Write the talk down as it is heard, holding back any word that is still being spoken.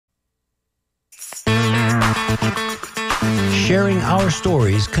sharing our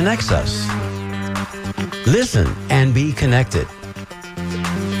stories connects us. Listen and be connected.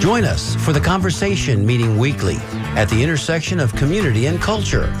 Join us for the conversation meeting weekly at the intersection of community and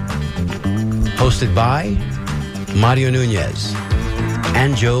culture. Hosted by Mario Nunez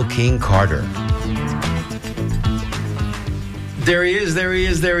and Joe King Carter. There he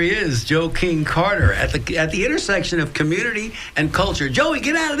is, Joe King Carter at the intersection of community and culture. Joey,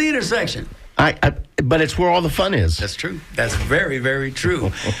 get out of the intersection. But it's where all the fun is. That's true. That's very, very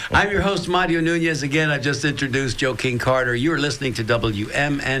true. I'm your host, Mario Nunez. Again, I've just introduced Joe King Carter. You're listening to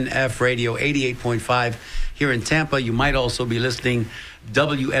WMNF Radio 88.5 here in Tampa. You might also be listening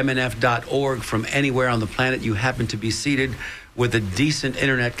WMNF.org from anywhere on the planet you happen to be seated with a decent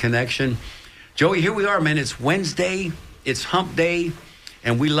internet connection. Joey, here we are, man. It's Wednesday. It's hump day.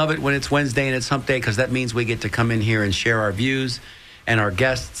 And we love it when it's Wednesday and it's hump day because that means we get to come in here and share our views and our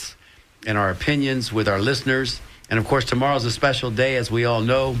guests and our opinions with our listeners. And, of course, tomorrow's a special day, as we all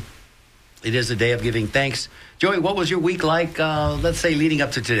know. It is a day of giving thanks. Joey, what was your week like, let's say, leading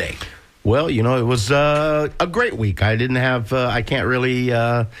up to today? Well, it was a great week. I didn't have, I can't really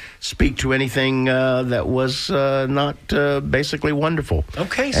speak to anything that was not basically wonderful.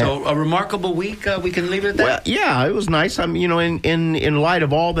 Okay, so a remarkable week. We can leave it at that? Well, yeah, it was nice. In light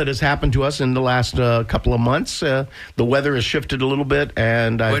of all that has happened to us in the last couple of months, the weather has shifted a little bit,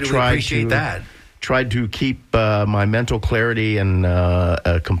 and I've tried to keep my mental clarity and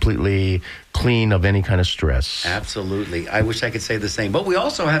completely clean of any kind of stress. Absolutely. I wish I could say the same. But we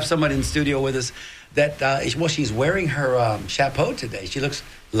also have somebody in studio with us that, she's wearing her chapeau today. She looks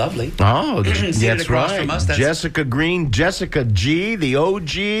lovely. Oh, that's right. From us, Jessica Green, Jessica G, the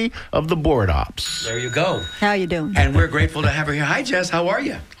OG of the Board Ops. There you go. How you doing? And we're grateful to have her here. Hi, Jess. How are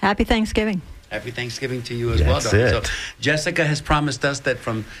you? Happy Thanksgiving. Happy Thanksgiving to you as well, Doctor. So Jessica has promised us that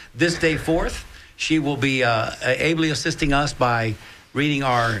from this day forth, she will be ably assisting us by reading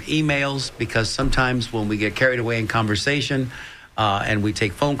our emails, because sometimes when we get carried away in conversation and we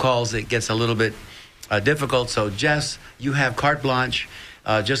take phone calls, it gets a little bit difficult. So, Jess, you have carte blanche.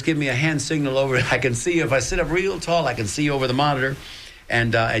 Just give me a hand signal over. I can see you. If I sit up real tall, I can see you over the monitor,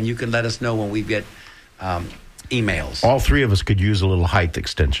 and you can let us know when we get emails. All three of us could use a little height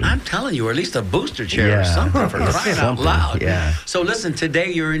extension. I'm telling you, or at least a booster chair or something for crying out loud. Yeah. So listen,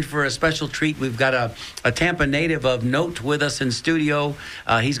 today you're in for a special treat. We've got a Tampa native of note with us in studio.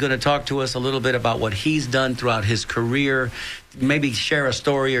 He's going to talk to us a little bit about what he's done throughout his career, maybe share a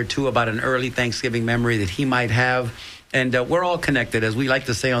story or two about an early Thanksgiving memory that he might have. And we're all connected, as we like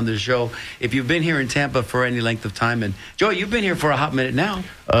to say on this show. If you've been here in Tampa for any length of time, and Joey, you've been here for a hot minute now.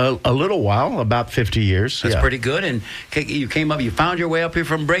 A little while, about 50 years. That's pretty good. And you found your way up here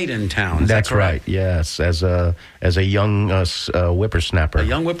from Bradentown. That's right. Yes, as a young whippersnapper. A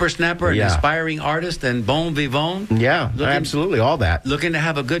young whippersnapper, an inspiring artist, and bon vivant. Yeah, absolutely, all that. Looking to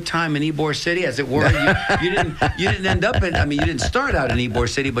have a good time in Ybor City, as it were. You didn't end up in. You didn't start out in Ybor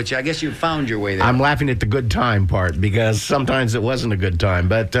City, but I guess you found your way there. I'm laughing at the good time part because sometimes it wasn't a good time.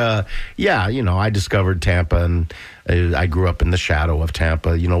 But I discovered Tampa, and I grew up in the shadow of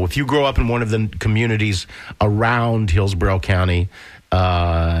Tampa. If you grow up in one of the communities around Hillsborough County,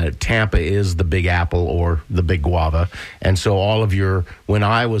 Tampa is the Big Apple or the Big Guava. And so when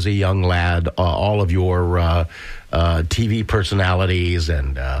I was a young lad, all of your TV personalities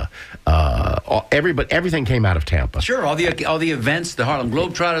and everything came out of Tampa. Sure, all the events, the Harlem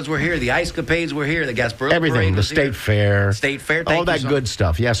Globetrotters were here, the Ice Capades were here, the Gasparilla everything, Parade the was State Fair, all that good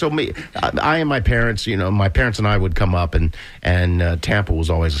stuff. Yeah, so I and my parents, my parents and I would come up, and Tampa was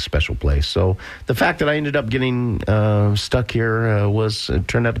always a special place. So the fact that I ended up getting stuck here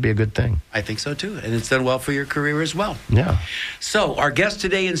turned out to be a good thing. I think so too, and it's done well for your career as well. Yeah. So our guest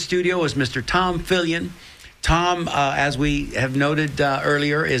today in studio is Mr. Tom Fillion. Tom, as we have noted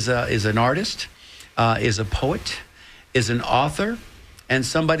earlier, is an artist, is a poet, is an author, and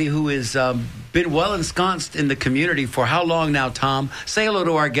somebody who has been well ensconced in the community for how long now, Tom? Say hello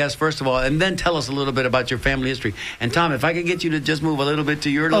to our guest, first of all, and then tell us a little bit about your family history. And, Tom, if I could get you to just move a little bit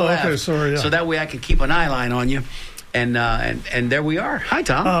to your left, okay, sorry, yeah. So that way I can keep an eye line on you. And there we are. Hi,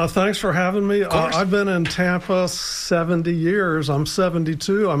 Tom. Thanks for having me. I've been in Tampa 70 years. I'm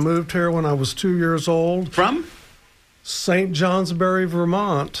 72. I moved here when I was 2 years old. From? St. Johnsbury,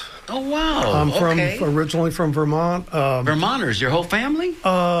 Vermont. Oh, wow. I'm originally from Vermont. Vermonters, your whole family?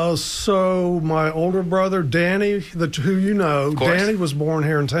 So my older brother, Danny, who you know, Danny was born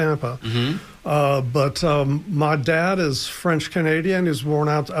here in Tampa. Mm-hmm. But my dad is French-Canadian. He was born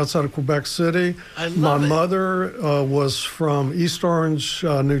outside of Quebec City. My mother was from East Orange,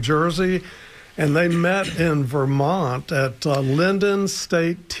 New Jersey. and they met in Vermont at Linden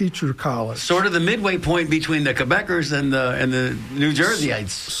State Teacher College. Sort of the midway point between the Quebecers and the New Jerseyites.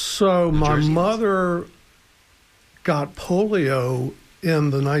 So my mother got polio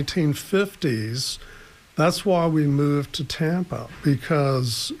in the 1950s. That's why we moved to Tampa,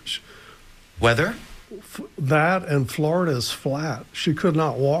 because weather? That and Florida is flat. She could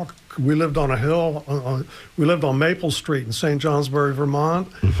not walk. We lived on a hill. We lived on Maple Street in St. Johnsbury, Vermont.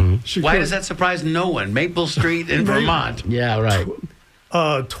 Why does that surprise no one? Maple Street in Vermont. Yeah, right.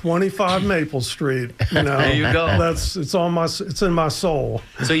 25 Maple Street. You know, there you go. It's in my soul.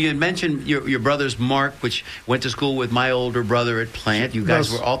 So you had mentioned your brothers, Mark, which went to school with my older brother at Plant. You guys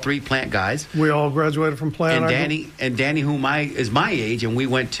were all three Plant guys. We all graduated from Plant. And Danny, whom is my age, and we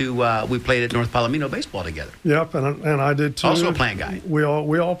went to we played at North Palomino baseball together. Yep, and I did too. Also a Plant guy. We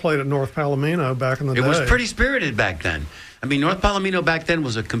all played at North Palomino back in the day. It was pretty spirited back then. I mean, North Palomino back then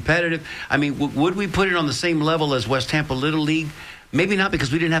was a competitive. I mean, would we put it on the same level as West Tampa Little League? Maybe not,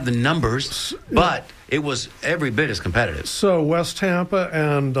 because we didn't have the numbers, but it was every bit as competitive. So West Tampa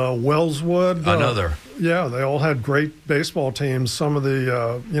and Wellswood. Another. Yeah, they all had great baseball teams. Some of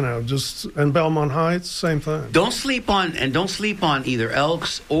the, and Belmont Heights, same thing. Don't sleep on either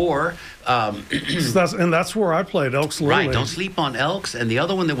Elks or. That's where I played, Elks Little League. Right, don't sleep on Elks, and the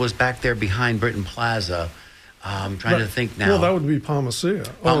other one that was back there behind Britton Plaza. I'm trying to think now. Well, that would be Palmacia.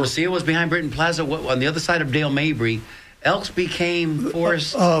 Palmacia was behind Britton Plaza. On the other side of Dale Mabry. Elks became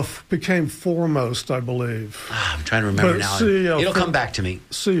Forest. Became Foremost, I believe. I'm trying to remember now. It'll come back to me.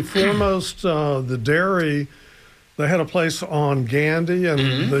 See, Foremost, the dairy, they had a place on Gandy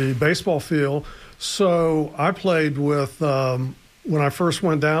and the baseball field. So I played with, when I first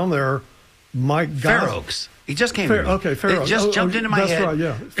went down there, Mike Fair Oaks. He just came in. Okay, Fair Oaks. It just jumped into my head. That's right,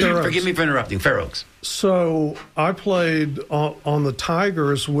 yeah. Forgive me for interrupting. Fair Oaks. So I played on the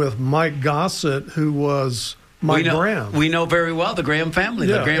Tigers with Mike Gossett, who was Graham. We know very well the Graham family,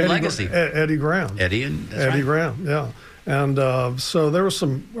 the Graham legacy. Eddie Graham. Eddie Graham, yeah. And so there were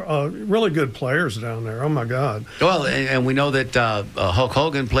some really good players down there. Oh, my God. Well, and we know that Hulk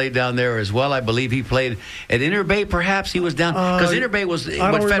Hogan played down there as well. I believe he played at Inter Bay, perhaps. He was down. Because Inter Bay was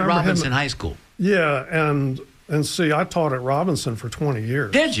what fed Robinson High School. Yeah, and see, I taught at Robinson for 20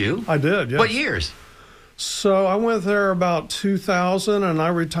 years. Did you? I did, yes. What years? So I went there about 2000, and I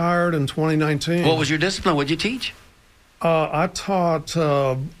retired in 2019. What was your discipline? What did you teach? I taught,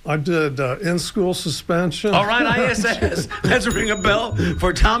 I did in-school suspension. All right, ISS. Let's ring a bell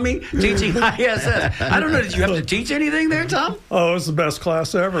for Tommy teaching ISS. I don't know, did you have to teach anything there, Tom? Oh, it was the best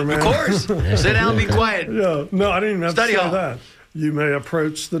class ever, man. Of course. Sit down, be quiet. Yeah, no, I didn't even have to say that. You may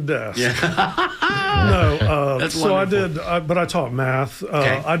approach the desk. Yeah. No, that's so wonderful. but I taught math.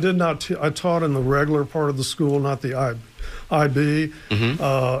 Okay. I did not. I taught in the regular part of the school, not the IB. And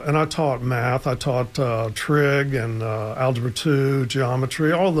I taught math. I taught trig and algebra 2,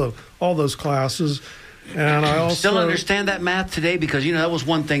 geometry, all those classes. And I also still understand that math today, because that was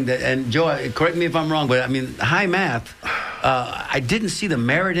one thing that. And Joe, correct me if I'm wrong, but I mean high math. I didn't see the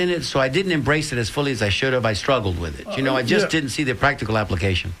merit in it, so I didn't embrace it as fully as I should have. I struggled with it. I just didn't see the practical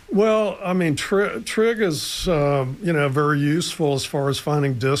application. Well, I mean, trig is, very useful as far as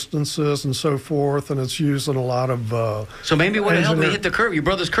finding distances and so forth, and it's used in a lot of So maybe it would have helped me hit the curve, your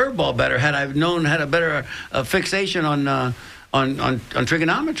brother's curveball better, had I had a better fixation on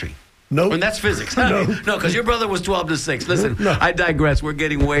trigonometry. Nope. And that's physics. No, because your brother was 12-6. Listen, I digress. We're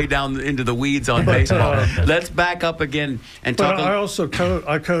getting way down into the weeds on baseball. Let's back up again and talk. I also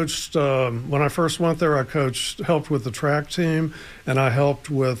coached when I first went there. I helped with the track team, and I helped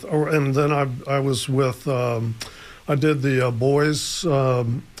with, and then I was with. I did the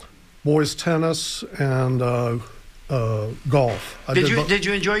boys tennis and golf. Did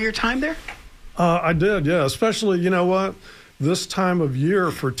you enjoy your time there? I did, yeah. Especially, you know what? This time of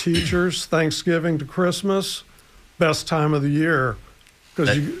year for teachers, Thanksgiving to Christmas, best time of the year.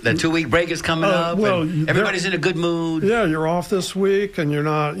 That 2-week break is coming up. Well, everybody's in a good mood. Yeah, you're off this week, and you're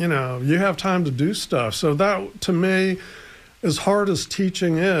not. You have time to do stuff. So that, to me, as hard as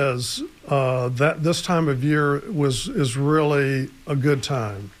teaching is, that this time of year is really a good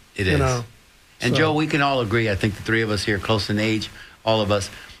time. It is. And Joe, we can all agree. I think the three of us here, close in age, all of us,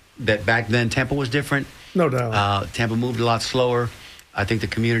 that back then Tampa was different. No doubt. Tampa moved a lot slower. I think the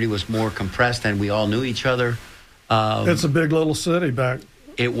community was more compressed, and we all knew each other. It's a big little city back.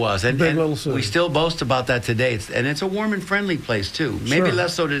 It was, and we still boast about that today. It's a warm and friendly place too. Maybe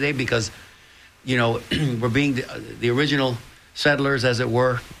less so today because, we're being the original settlers, as it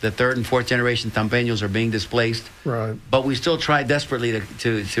were. The third and fourth generation Tampeños are being displaced. Right. But we still try desperately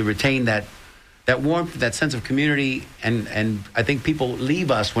to retain that that warmth, that sense of community, and I think people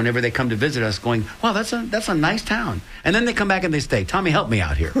leave us whenever they come to visit us going, wow, that's a nice town. And then they come back and they stay. Tommy, help me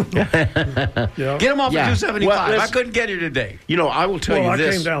out here. Get them off at 275. Well, I couldn't get here today. I will tell you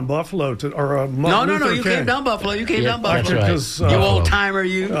this. I came down Buffalo No, you came down Buffalo. You came down Buffalo. That's right. You old-timer,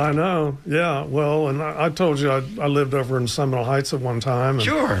 you. I know, yeah. Well, and I told you I lived over in Seminole Heights at one time. And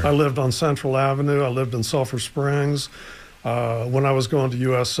sure. I lived on Central Avenue. I lived in Sulphur Springs. When I was going to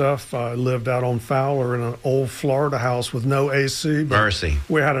USF, I lived out on Fowler in an old Florida house with no AC. Mercy.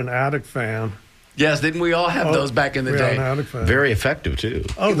 We had an attic fan. Yes, didn't we all have those back in the day? Had an attic fan. Very effective, too.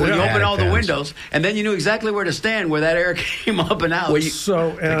 Oh, when you open all the windows, and then you knew exactly where to stand where that air came up and out. To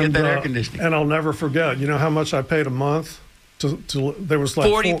get that air conditioning. And I'll never forget, you know how much I paid a month? There was like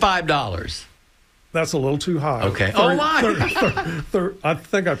 $45. That's a little too high. Okay. Oh, my. I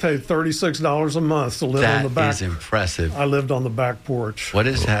think I paid $36 a month to live on the back. That is impressive. I lived on the back porch. What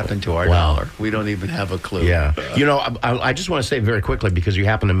has happened to our dollar? We don't even have a clue. Yeah. I just want to say very quickly, because you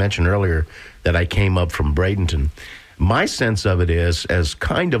happened to mention earlier that I came up from Bradenton. My sense of it is, as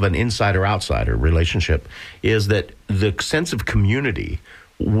kind of an insider-outsider relationship, is that the sense of community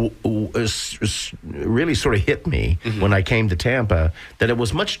really sort of hit me when I came to Tampa, that it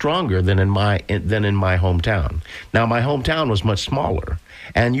was much stronger than in my hometown. Now, my hometown was much smaller,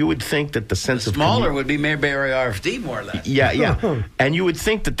 and you would think that the sense of smaller would be Mayberry RFD, more or less. Yeah. And you would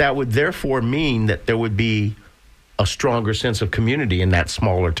think that would therefore mean that there would be a stronger sense of community in that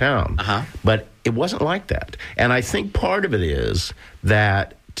smaller town. But it wasn't like that. And I think part of it is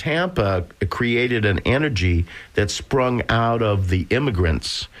that Tampa created an energy that sprung out of the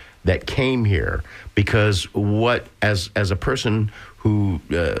immigrants that came here, because as a person who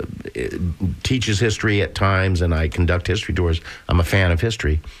teaches history at times, and I conduct history tours, I'm a fan of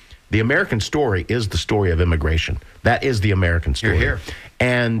history. The American story is the story of immigration. That is the American story. You're here.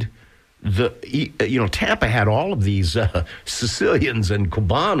 And Tampa had all of these Sicilians and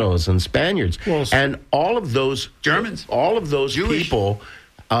Cubanos and Spaniards, and all of those Germans, all of those Jewish people.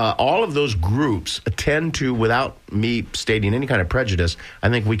 All of those groups tend to, without me stating any kind of prejudice, I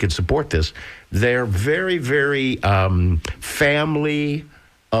think we could support this. They're very, very family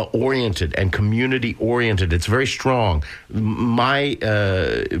oriented and community oriented. It's very strong. My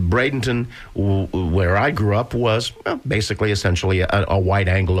Bradenton, where I grew up, was basically essentially a white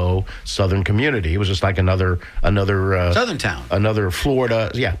Anglo Southern community. It was just like another Southern town, another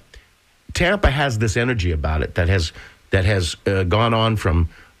Florida. Yeah, Tampa has this energy about it that has gone on from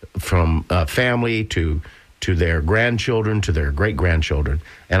family to their grandchildren, to their great-grandchildren.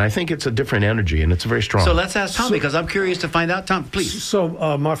 And I think it's a different energy, and it's very strong. So let's ask Tom, because I'm curious to find out. Tom, please.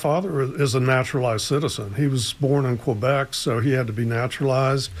 So my father is a naturalized citizen. He was born in Quebec, so he had to be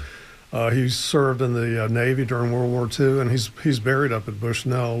naturalized. He served in the Navy during World War II, and he's buried up at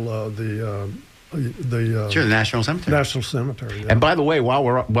Bushnell, the National Cemetery. National Cemetery. Yeah. And by the way, while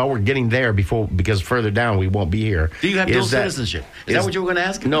we're getting there, because further down we won't be here. Do you have dual citizenship? Is that what you were going to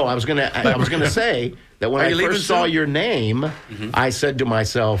ask? No, I was going to say that when I first saw your name, I said to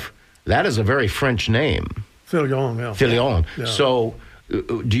myself, that is a very French name. Filion, yeah. Filion. Yeah. So,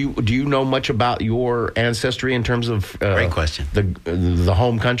 do you know much about your ancestry in terms of great question, the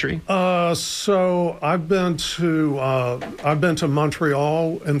home country? So I've been to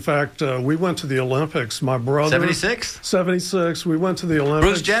Montreal. In fact, we went to the Olympics. My brother 76. We went to the Olympics.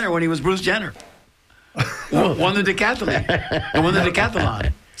 Bruce Jenner, when he was Bruce Jenner, won the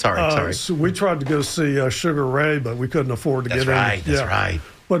decathlon. Sorry. So we tried to go see Sugar Ray, but we couldn't afford to get in. That's right.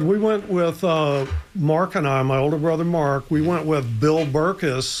 But we went with Mark and I, my older brother Mark. We went with Bill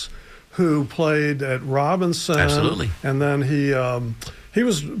Burkus, who played at Robinson. Absolutely. And then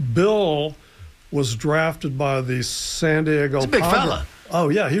Bill was drafted by the San Diego Padres. He's a big fella. Oh,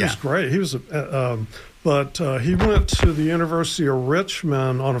 yeah, he was great. He was, but he went to the University of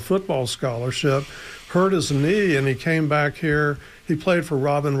Richmond on a football scholarship, hurt his knee, and he came back here. He played for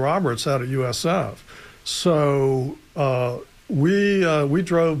Robin Roberts out at USF. So we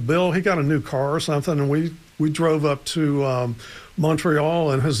drove Bill. He got a new car or something, and we drove up to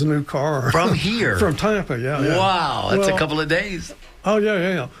Montreal in his new car from here, from Tampa. Yeah. Wow, that's a couple of days. Oh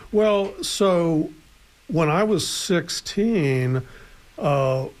yeah. Well, so when I was 16,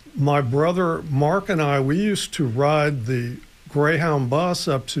 my brother Mark and I, we used to ride the Greyhound bus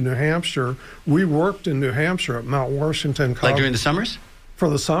up to New Hampshire. We worked in New Hampshire at Mount Washington. Like during the summers? For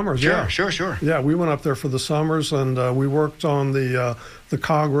the summers, yeah. Sure. Yeah, we went up there for the summers, and we worked on the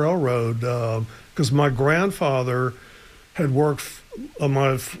Cog Railroad because my grandfather had worked.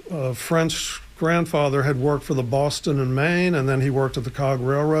 My French grandfather had worked for the Boston and Maine, and then he worked at the Cog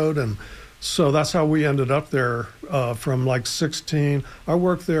Railroad, and So that's how we ended up there from like 16. I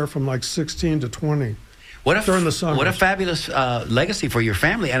worked there from like 16 to 20 during the summer. What a fabulous legacy for your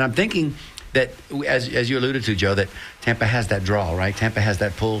family. And I'm thinking that, as you alluded to, Joe, that Tampa has that draw, right? Tampa has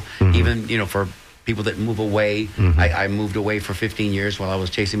that pull, even, for people that move away. I moved away for 15 years while I was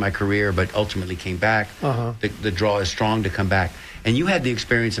chasing my career, but ultimately came back. The draw is strong to come back. And you had the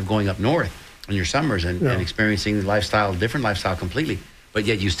experience of going up north in your summers and experiencing different lifestyle completely. But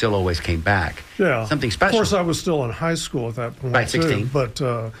yet you still always came back. Yeah. Something special. Of course, I was still in high school at that point. Right, 16.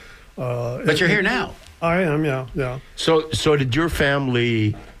 Too, but you're here now. I am, yeah. So did your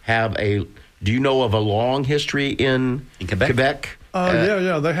family have do you know of a long history in Quebec?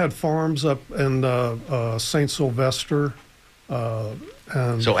 Yeah. They had farms up in Saint Sylvester.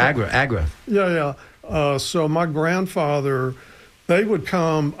 So Agra. Yeah. So my grandfather, they would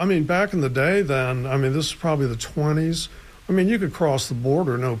come. I mean, back in the day then, this is probably the 20s. You could cross the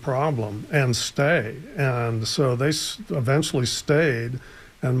border no problem and stay. And so they eventually stayed.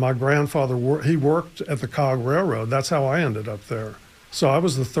 And my grandfather, he worked at the Cog Railroad. That's how I ended up there. So I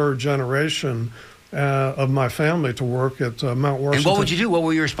was the third generation of my family to work at Mount Washington. And what would you do? What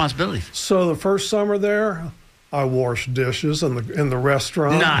were your responsibilities? So the first summer there, I washed dishes in the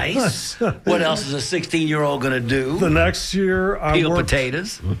restaurant. Nice. What else is a 16-year-old going to do? The next year, I worked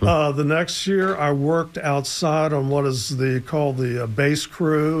potatoes. The next year, I worked outside on what is called the base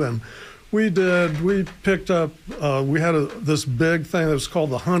crew, and we picked up. We had this big thing that was called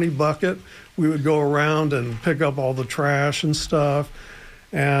the honey bucket. We would go around and pick up all the trash and stuff,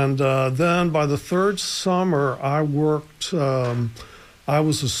 and then by the third summer, I worked. I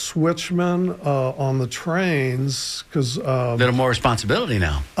was a switchman on the trains because a little more responsibility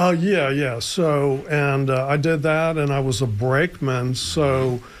now. Yeah. So I did that, and I was a brakeman.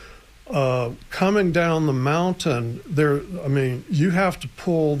 So coming down the mountain, you have to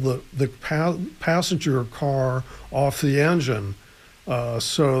pull the passenger car off the engine.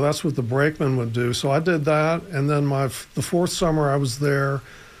 So that's what the brakeman would do. So I did that, and then the fourth summer I was there.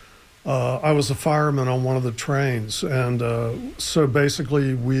 I was a fireman on one of the trains, and so basically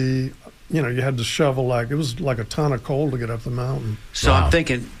you had to shovel it was like a ton of coal to get up the mountain. So wow. I'm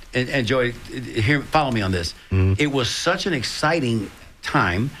thinking, and Joey, here, follow me on this. It was such an exciting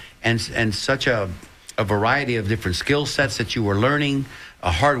time, and such a variety of different skill sets that you were learning.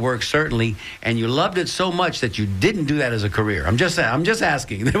 Hard work, certainly, and you loved it so much that you didn't do that as a career. I'm just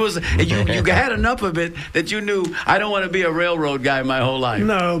asking. There was you had enough of it that you knew I don't want to be a railroad guy my whole life.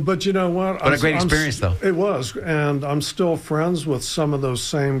 No, but you know what? What a great experience, though. It was, and I'm still friends with some of those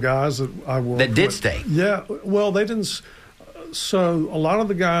same guys that I worked with. That did stay. Yeah, well, they didn't. So a lot of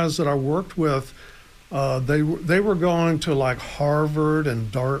the guys that I worked with. They were going to like Harvard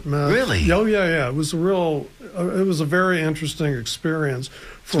and Dartmouth. Really? Oh yeah. It was a very interesting experience.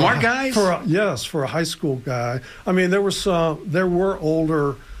 Smart guys? For a high school guy. There were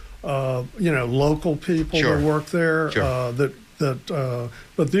older, local people that worked there. Sure.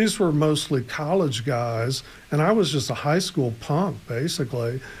 But these were mostly college guys, and I was just a high school punk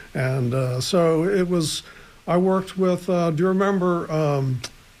basically. And so it was. I worked with. Do you remember?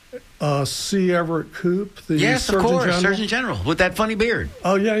 C. Everett Koop, the yes, Surgeon of course, General. Surgeon General with that funny beard.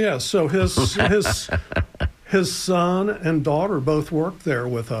 Oh yeah. So his son and daughter both worked there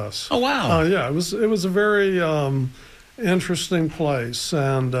with us. Oh wow. Yeah, it was a very interesting place,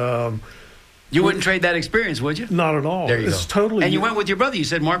 and you wouldn't trade that experience, would you? Not at all. There you go. Totally. And you went with your brother. You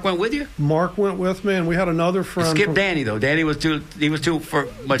said Mark went with you. Mark went with me, and we had another friend. Skip Danny though. Danny was too much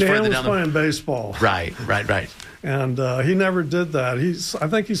further down. Dan was playing baseball. Right. And he never did that. I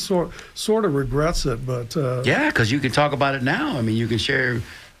think he sort of regrets it, but yeah, because you can talk about it now. You can share,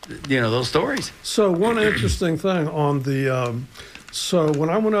 those stories. So one interesting thing on the, so when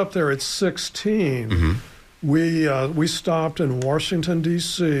I went up there at 16, we stopped in Washington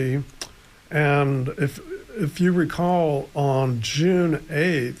D.C. and if you recall, on June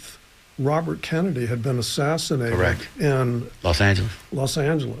 8th. Robert Kennedy had been assassinated. Correct. In Los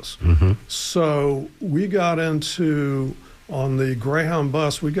Angeles. So we got on the Greyhound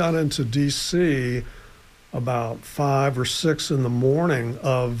bus, we got into D.C. about 5 or 6 in the morning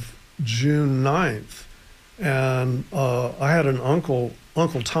of June 9th. And I had an uncle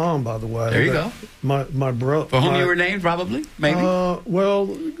Tom, by the way. There you go. My brother. For whom you were named, probably, maybe?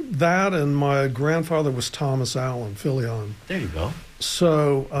 Well, that and my grandfather was Thomas Allen, Filion. There you go.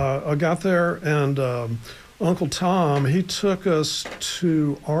 So I got there, and Uncle Tom, he took us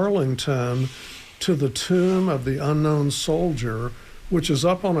to Arlington to the tomb of the unknown soldier, which is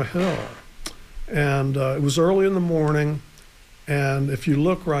up on a hill. And it was early in the morning, and if you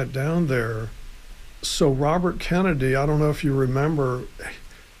look right down there, so Robert Kennedy, I don't know if you remember,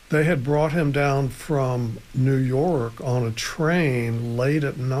 they had brought him down from New York on a train late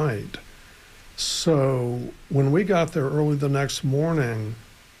at night. So when we got there early the next morning,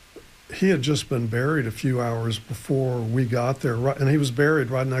 he had just been buried a few hours before we got there, and he was buried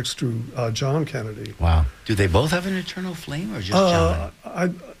right next to John Kennedy. Wow. Do they both have an eternal flame, or just John?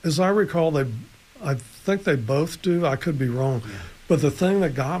 As I recall, I think they both do. I could be wrong. Yeah. But the thing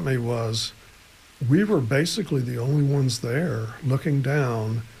that got me was we were basically the only ones there looking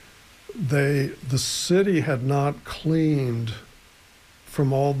down. The city had not cleaned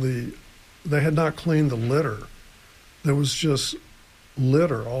they had not cleaned the litter. There was just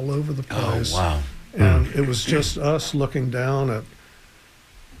litter all over the place. Oh, wow. And it was just us looking down at.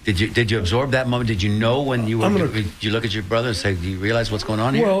 Did you absorb that moment? Did you know when you were? Did you look at your brother and say, "Do you realize what's going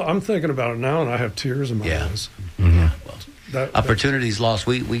on here?" Well, I'm thinking about it now, and I have tears in my eyes. Yeah. Well, opportunities lost.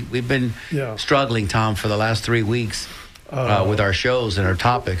 We've been struggling, Tom, for the last 3 weeks with our shows and our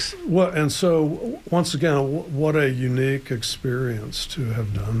topics. Well, and so once again, what a unique experience to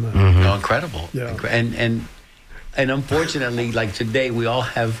have done that. Mm-hmm. No, incredible. Yeah. And unfortunately, like today, we all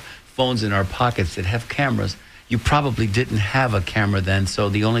have phones in our pockets that have cameras. You probably didn't have a camera then, so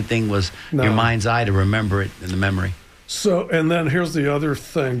the only thing was your mind's eye to remember it in the memory. So, and then here's the other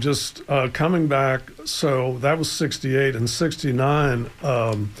thing, just coming back, so that was 68. and 69,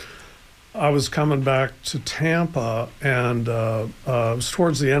 I was coming back to Tampa, and it was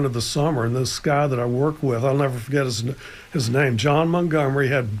towards the end of the summer, and this guy that I worked with, I'll never forget his name, John Montgomery,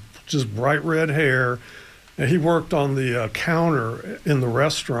 had just bright red hair, and he worked on the counter in the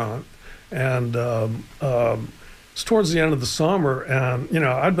restaurant, and it's towards the end of the summer, and,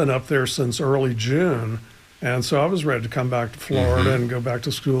 I'd been up there since early June, and so I was ready to come back to Florida and go back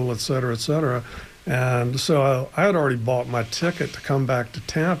to school, et cetera, et cetera. And so I had already bought my ticket to come back to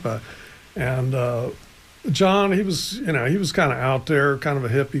Tampa. And John, he was kind of out there, kind of a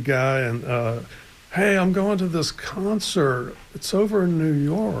hippie guy. And, hey, I'm going to this concert. It's over in New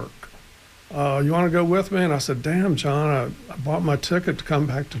York. You want to go with me? And I said, damn, John, I bought my ticket to come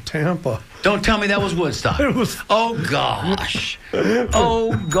back to Tampa. Don't tell me that was Woodstock. It was. Oh, gosh.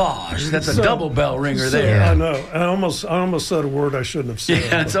 Oh, gosh. That's a double bell ringer there. I know. I almost said a word I shouldn't have said.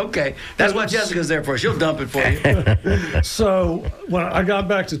 Yeah, it's okay. That's what Jessica's there for. She'll dump it for you. So when I got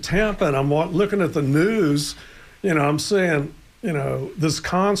back to Tampa and I'm looking at the news, I'm seeing, this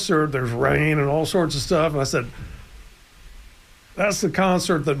concert, there's rain and all sorts of stuff. And I said, that's the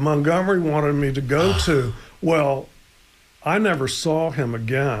concert that Montgomery wanted me to go to. Well, I never saw him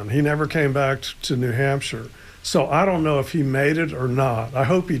again. He never came back to New Hampshire. So I don't know if he made it or not. I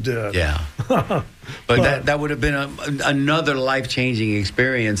hope he did. Yeah. But that would have been another life-changing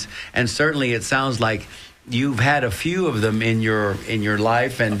experience. And certainly it sounds like you've had a few of them in your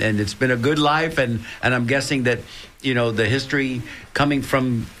life, and it's been a good life. And I'm guessing that, the history coming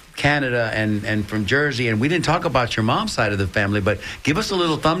from Canada and from Jersey, and we didn't talk about your mom's side of the family, but give us a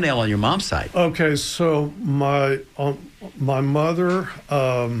little thumbnail on your mom's side. Okay, so my mother,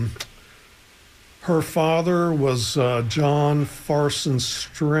 her father was John Farson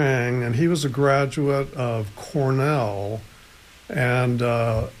String, and he was a graduate of Cornell, and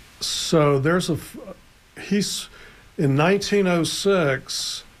so in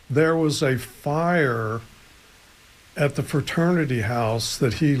 1906 there was a fire at the fraternity house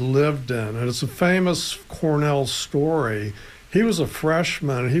that he lived in. And it's a famous Cornell story. He was a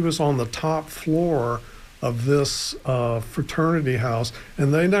freshman. He was on the top floor of this fraternity house,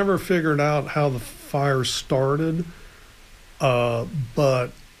 and they never figured out how the fire started. But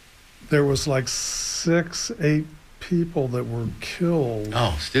there was like 6-8 people that were killed.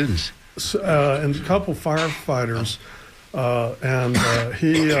 Oh, students. And a couple firefighters.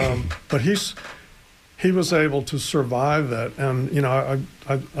 He was able to survive it, and I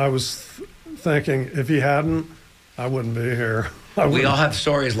was thinking if he hadn't, I wouldn't be here. We all have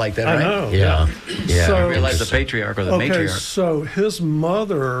stories like that, right? I know. Yeah. So, I realize the patriarch or the matriarch. So his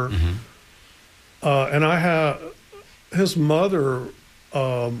mother, his mother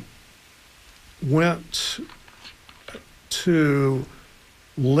went to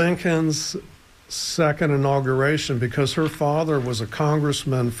Lincoln's second inauguration because her father was a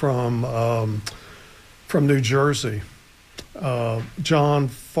congressman from New Jersey, John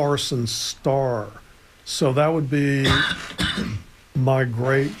Farson Starr. So that would be my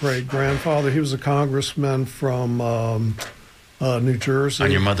great-great-grandfather. He was a congressman from New Jersey.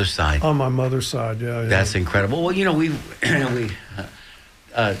 On your mother's side? On my mother's side, yeah. That's incredible. Well,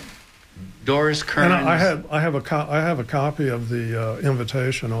 Doris Kearns. And I have a copy of the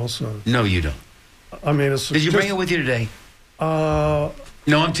invitation also. No, you don't. I mean, Did you bring it with you today? No,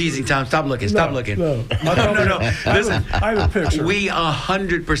 No, I'm teasing, Tom. Stop looking. Stop looking. No. No. Listen, I have a picture. we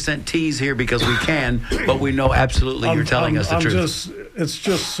 100% tease here because we can, but we know absolutely you're telling us the truth. It's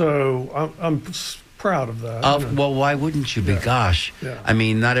just so I'm proud of that. Well, why wouldn't you be? Yeah. Gosh. Yeah. I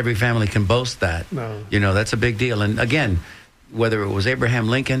mean, not every family can boast that. No. You know, that's a big deal. And again, whether it was Abraham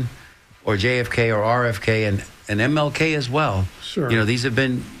Lincoln or JFK or RFK and MLK as well. Sure. You know, these have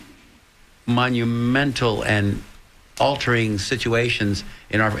been monumental and altering situations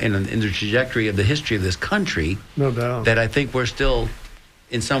in the trajectory of the history of this country. No doubt. That I think we're still,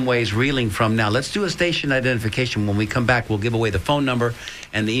 in some ways, reeling from now. Let's do a station identification. When we come back, we'll give away the phone number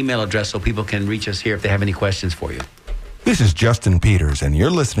and the email address so people can reach us here if they have any questions for you. This is Justin Peters, and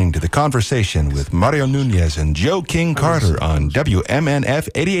you're listening to The Conversation with Mario Nunez and Joe King Carter on WMNF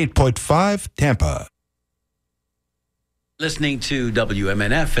 88.5 Tampa. Listening to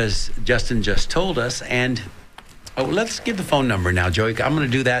WMNF, as Justin just told us, and let's give the phone number now, Joey. I'm going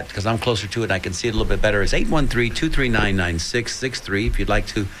to do that because I'm closer to it and I can see it a little bit better. It's 813-239-9663. If you'd like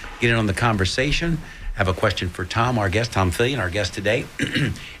to get in on the conversation, have a question for Tom, our guest, Tom Fillion, our guest today,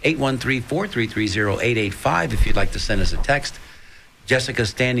 813-433-0885. If you'd like to send us a text, Jessica's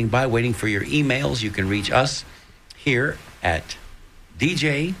standing by waiting for your emails. You can reach us here at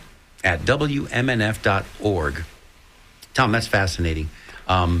dj@wmnf.org. Tom, that's fascinating.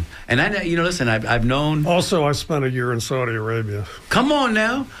 And I know, listen, I've known. Also, I spent a year in Saudi Arabia. Come on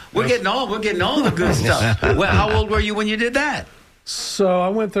now, we're getting all the good stuff. Well, how old were you when you did that? So I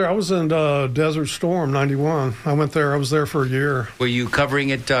went there. I was in Desert Storm '91. I went there. I was there for a year. Were you covering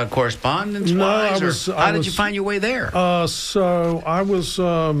it correspondence-wise? No, I was. How did you find your way there? So I was.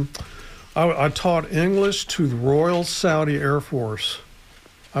 I taught English to the Royal Saudi Air Force.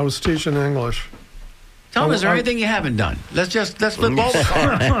 I was teaching English. Tom, is there anything you haven't done? Let's flip all the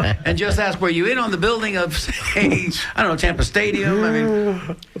cards and just ask, were you in on the building of, say, I don't know, Tampa Stadium? I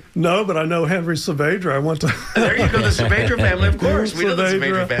mean, no, but I know Henry Saavedra. I went to. There you go, the Saavedra family, of course. We know the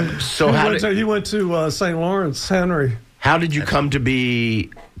Saavedra family. So he went to St. Lawrence, Henry. How did you come to be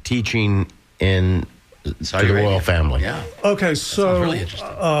teaching in the royal family? Yeah. Okay, so really interesting.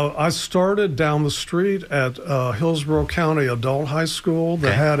 I started down the street at Hillsborough County Adult High School.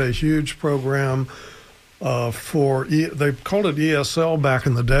 They had a huge program. They called it ESL back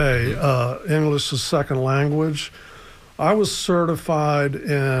in the day, English as Second Language. I was certified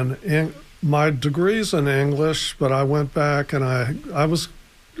in my degrees in English, but I went back and I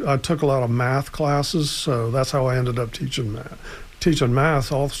took a lot of math classes, so that's how I ended up teaching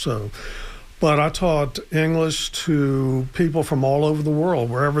math also. But I taught English to people from all over the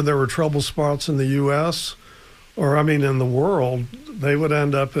world, wherever there were trouble spots in the U.S. In the world. They would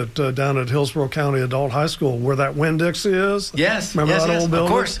end up down at Hillsborough County Adult High School, where that Winn-Dixie is. Yes, remember that old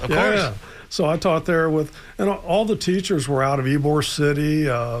building? Of course. Yeah. So I taught there and all the teachers were out of Ybor City.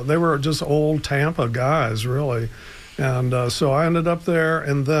 They were just old Tampa guys, really. And so I ended up there,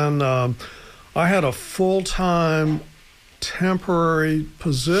 and then I had a full-time temporary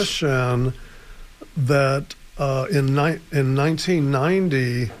position that in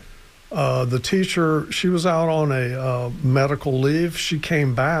 1990. The teacher, she was out on a medical leave. She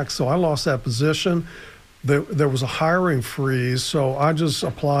came back, so I lost that position. There was a hiring freeze, so I just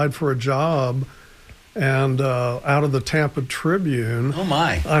applied for a job and out of the Tampa Tribune. Oh,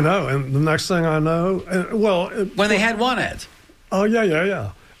 my. I know, and the next thing I know, when they had one ads. Oh,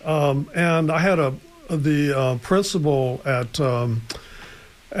 yeah. And I had the principal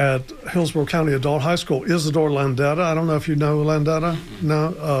at Hillsborough County Adult High School, Isidore Landetta. I don't know if you know Landetta.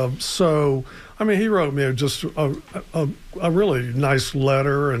 No. So, he wrote me just a really nice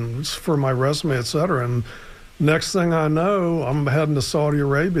letter and for my resume, et cetera. And next thing I know, I'm heading to Saudi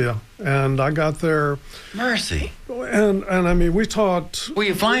Arabia. And I got there. Mercy. And we taught. Were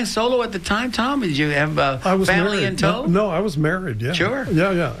you flying solo at the time, Tom? Did you have family married. in tow? No, I was married, yeah. Sure.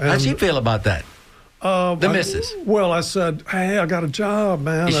 Yeah. How'd she feel about that? The missus. Well, I said, hey, I got a job,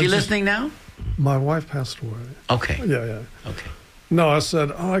 man. Is she listening now? My wife passed away. Okay. Yeah. Okay. No, I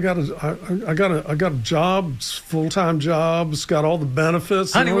said, I got a job, full-time job. It's got all the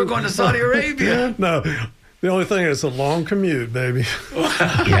benefits. Honey, we're going to Saudi Arabia. No, the only thing is a long commute, baby.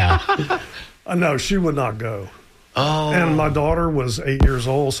 Yeah. No, she would not go. Oh. And my daughter was 8 years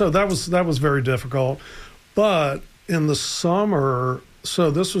old, so that was very difficult. But in the summer.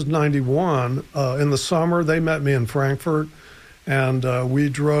 So this was 91. In the summer, they met me in Frankfurt, and we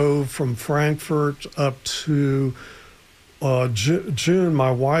drove from Frankfurt up to June.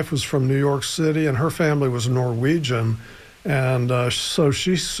 My wife was from New York City, and her family was Norwegian. And so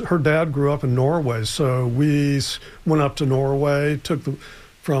her dad grew up in Norway. So we went up to Norway,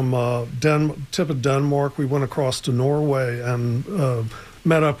 from tip of Denmark, we went across to Norway and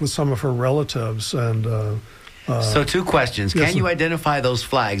met up with some of her relatives. And so 2 questions. Yes, Can you identify those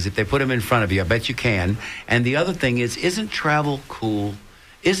flags if they put them in front of you? I bet you can. And the other thing is, isn't travel cool?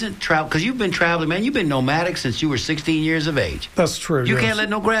 Isn't travel, because you've been traveling, man, you've been nomadic since you were 16 years of age. That's true. You yes. can't let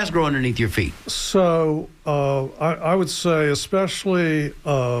no grass grow underneath your feet. So I would say, especially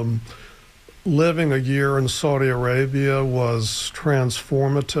living a year in Saudi Arabia was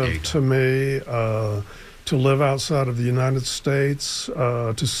transformative to me. To live outside of the United States,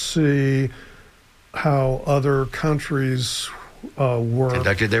 to see how other countries work.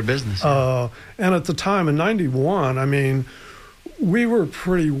 Conducted their business. And at the time, in 91, I mean, we were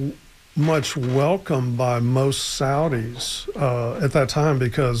pretty much welcomed by most Saudis at that time,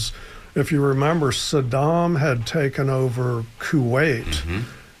 because if you remember, Saddam had taken over Kuwait.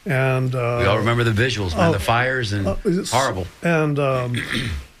 Mm-hmm. And we all remember the visuals, man, the fires and horrible. And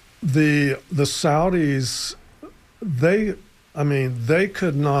the Saudis, they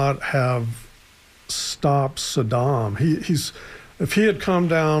could not have stopped Saddam. If he had come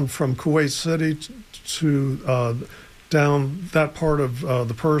down from Kuwait City to down that part of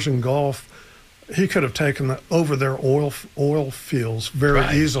the Persian Gulf, he could have taken over their oil fields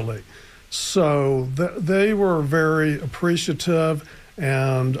very easily. So they were very appreciative,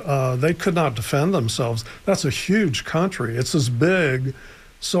 and they could not defend themselves. That's a huge country. It's as big.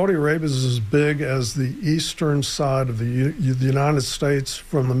 Saudi Arabia is as big as the eastern side of the United States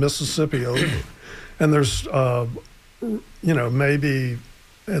from the Mississippi over. And there's, maybe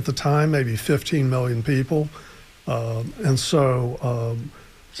at the time, maybe 15 million people. And so...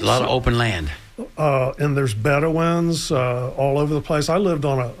 it's a lot of open land. And there's Bedouins all over the place. I lived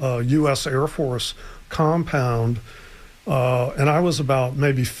on a U.S. Air Force compound, and I was about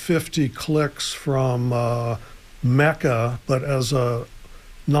maybe 50 clicks from Mecca, but as a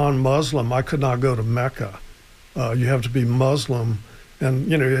non-Muslim, I could not go to Mecca. You have to be Muslim,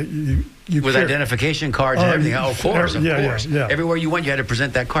 and you with identification cards and everything. Of course. Yeah. Everywhere you went, you had to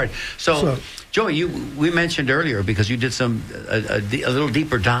present that card. So Joey, we mentioned earlier, because you did a little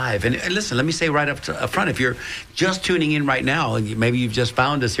deeper dive. And listen, let me say right up front, if you're just tuning in right now, and maybe you've just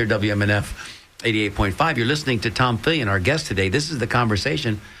found us here, WMNF 88.5, you're listening to Tom Fillion, our guest today. This is The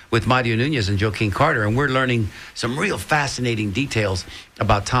Conversation with Mario Nunez and Joe King Carter, and we're learning some real fascinating details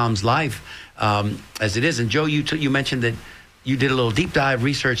about Tom's life as it is. And Joe, you mentioned that you did a little deep dive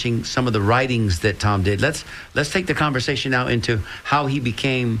researching some of the writings that Tom did. Let's take the conversation now into how he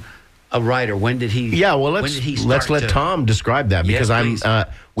became a writer. When did he? Yeah, well, let's let Tom describe that, because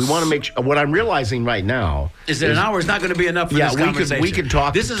we want to make sure. What I'm realizing right now is that an hour is not going to be enough for this conversation. We could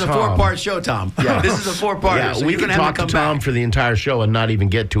talk. This is a 4-part show, Tom. Yeah. This is a 4-part. Yeah, so we can talk to Tom for the entire show and not even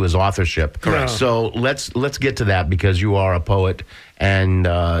get to his authorship. Correct. So let's get to that, because you are a poet and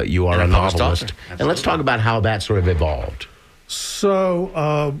you are a novelist, and let's talk about how that sort of evolved.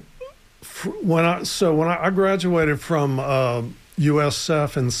 So when I graduated from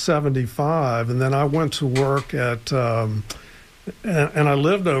USF in '75, and then I went to work at and I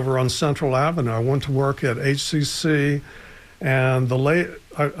lived over on Central Avenue. I went to work at HCC, and I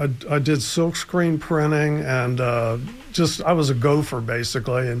did silkscreen printing, and I was a gopher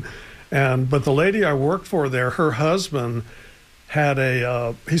basically, but the lady I worked for there, her husband had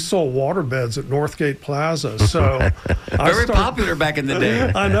he sold water beds at Northgate Plaza. So very popular back in the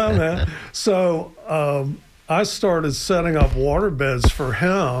day. I know, man. So I started setting up water beds for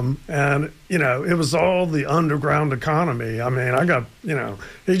him, and it was all the underground economy. I mean, I got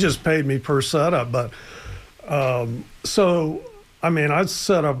he just paid me per setup, but so I mean, I'd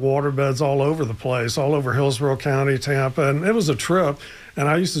set up water beds all over the place, all over Hillsborough County, Tampa, and it was a trip. And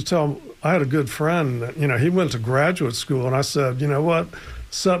I used to tell him, I had a good friend, he went to graduate school, and I said, you know what,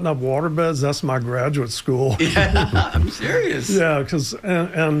 setting up water beds, that's my graduate school. Yeah, I'm serious. Yeah, because,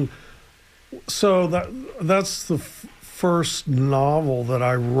 and so that's the first novel that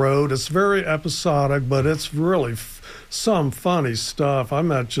I wrote. It's very episodic, but it's really some funny stuff. I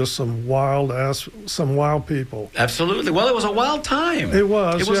met just some wild people. Absolutely. Well, it was a wild time. It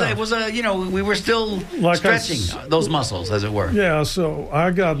was. It was a we were still stretching those muscles, as it were. Yeah. So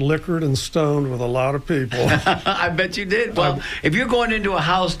I got liquored and stoned with a lot of people. I bet you did. Well, if you're going into a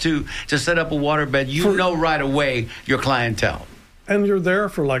house to set up a waterbed, you know right away your clientele. And you're there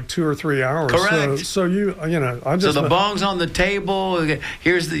for like 2 or 3 hours. Correct. So I just. So the bong's on the table.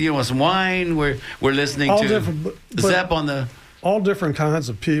 Here's some wine. We're listening to Zepp on the. All different kinds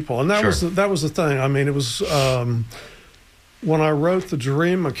of people, and that was the thing. I mean, it was when I wrote The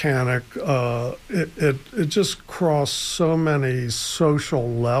Dream Mechanic. It just crossed so many social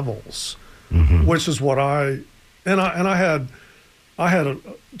levels, which is what I had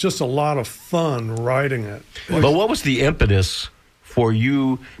just a lot of fun writing it. But what was the impetus for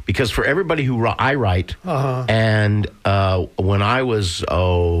you, because for everybody who I write, and when I was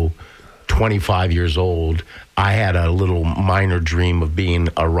 25 years old, I had a little minor dream of being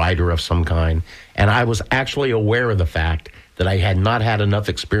a writer of some kind, and I was actually aware of the fact that I had not had enough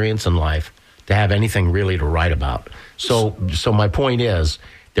experience in life to have anything really to write about. So my point is,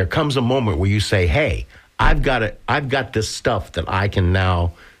 there comes a moment where you say, "Hey, I've got this stuff that I can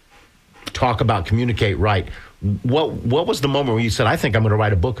now talk about, communicate, write." What was the moment where you said, "I think I'm going to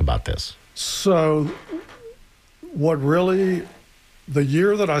write a book about this"? So, the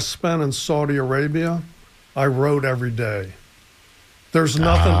year that I spent in Saudi Arabia, I wrote every day. There's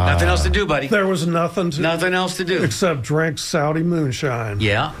nothing. Nothing else to do, buddy. There was nothing else to do except drink Saudi moonshine.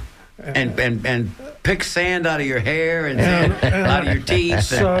 Yeah, and pick sand out of your hair and out of your teeth.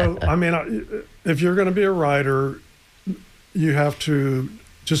 So, I mean, if you're going to be a writer, you have to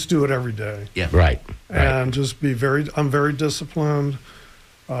just do it every day. Yeah, right. And just be I'm very disciplined.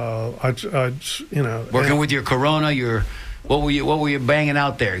 Working with your Corona, what were you banging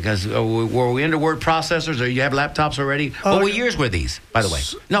out there? Because were we into word processors, or you have laptops already? What years were these, by the way?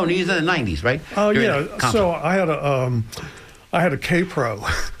 No, these are the 90s, right? Oh yeah. So I had a K-Pro.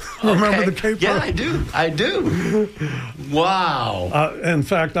 Remember the K-Pro? Yeah, I do. Wow. In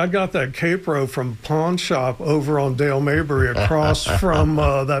fact, I got that K-Pro from Pawn Shop over on Dale Mabry, across from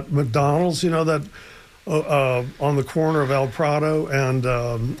that McDonald's, that on the corner of El Prado and.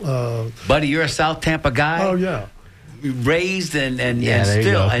 Buddy, you're a South Tampa guy. Oh yeah. Raised and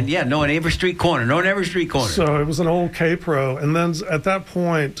knowing every street corner. So it was an old K-Pro, and then at that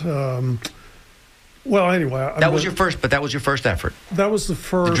point. Well, anyway. That was your first effort. That was the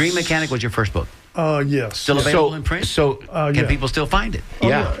first. The Dream Mechanic was your first book. Yes. Still available in print? Can people still find it?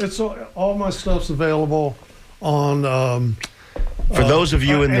 Yeah. It's all my stuff's available on. For those of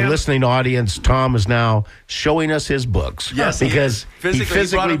you in the listening audience, Tom is now showing us his books. Yes, because he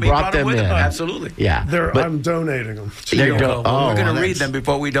physically brought them in. Absolutely. Yeah. I'm donating them. There you go. We're going to read them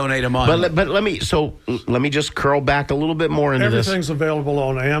before we donate them on. But let me just curl back a little bit more into this. Everything's available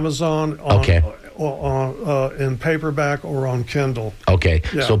on Amazon. In paperback or on Kindle. Okay,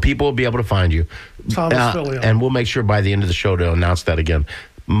 yeah. So people will be able to find you. Thomas Fillion. And we'll make sure by the end of the show to announce that again.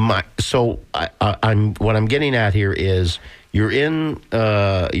 What I'm getting at here is you're in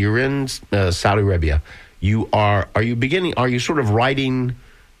Saudi Arabia. Are you sort of writing?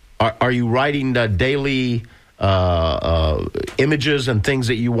 Are you writing daily images and things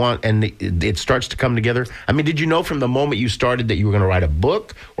that you want, and it starts to come together? I mean, did you know from the moment you started that you were going to write a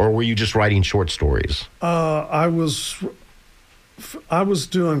book, or were you just writing short stories? I was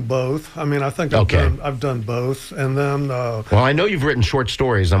doing both. I mean, I think I've done both, and then. Well, I know you've written short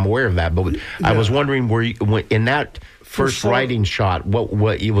stories. I'm aware of that, but I was wondering, in that first writing shot,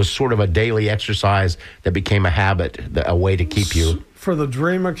 what it was sort of a daily exercise that became a habit, a way to keep you. For the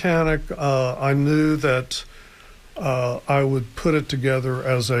Dream Mechanic, I knew that. I would put it together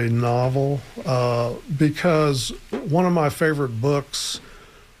as a novel because one of my favorite books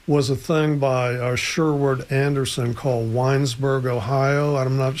was a thing by Sherwood Anderson called Winesburg, Ohio.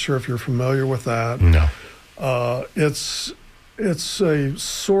 I'm not sure if you're familiar with that. No. It's a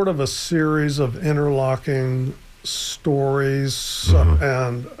sort of a series of interlocking stories,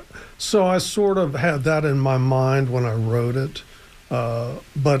 and so I sort of had that in my mind when I wrote it,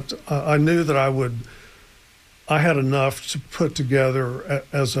 but I knew that I had enough to put together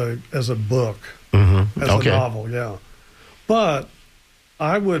as a book, as a novel, yeah. But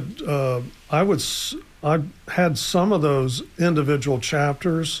I had some of those individual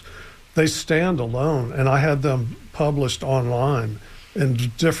chapters. They stand alone, and I had them published online in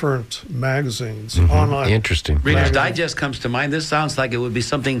different magazines, online. Interesting. Reader's Digest comes to mind. This sounds like it would be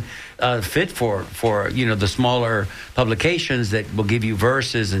something fit for the smaller publications that will give you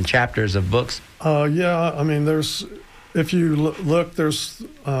verses and chapters of books. Yeah, I mean, if you look,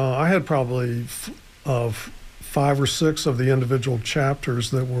 I had probably 5 or 6 of the individual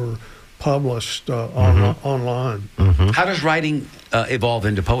chapters that were published online. How does writing evolve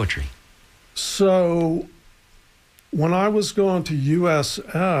into poetry? So, when I was going to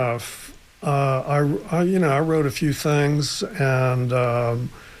USF, I wrote a few things, and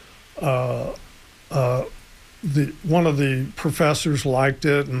one of the professors liked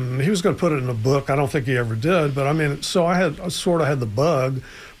it, and he was going to put it in a book. I don't think he ever did, but I mean, so I sort of had the bug.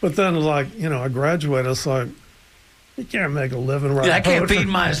 But then, I graduated. It's like, you can't make a living writing I can't poetry. feed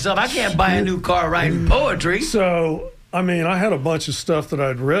myself. I can't buy a new car writing poetry. So, I mean, I had a bunch of stuff that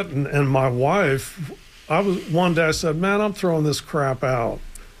I'd written, and my wife, one day I said, man, I'm throwing this crap out.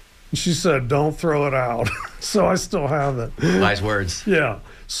 And she said, don't throw it out. So I still have it. Wise words. Yeah.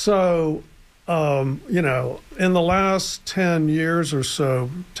 So you know, in the last 10 years or so,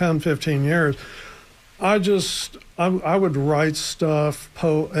 10, 15 years, I would write stuff,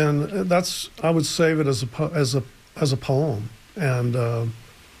 and I would save it as a poem, and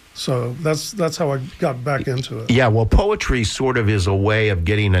so that's how I got back into it. Yeah, well, poetry sort of is a way of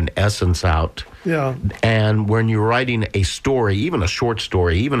getting an essence out. Yeah. And when you're writing a story, even a short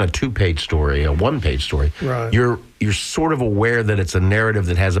story, even a 2-page story, a 1-page story, right. you're sort of aware that it's a narrative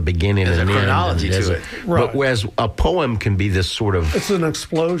that has a beginning and an end. There's a chronology to it. Right. But whereas a poem can be this sort of... It's an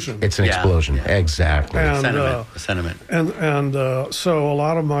explosion. It's an explosion, exactly. And, sentiment. And so a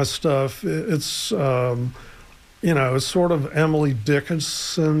lot of my stuff, it's... you know, it's sort of Emily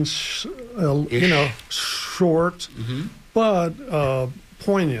Dickinson, you know, short, but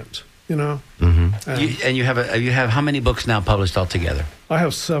poignant, you know. Mm-hmm. And you have how many books now published altogether? I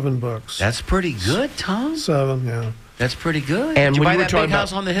have 7 books. That's pretty good, Tom. 7, yeah. That's pretty good. And did you when buy you were that talking big about-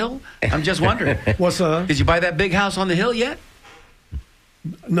 house on the hill? I'm just wondering. What's that? Did you buy that big house on the hill yet?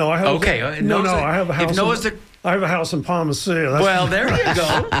 No, I have. Okay. No, I have a house. If Noah's the... I have a house in Palmacia. Well, there you go.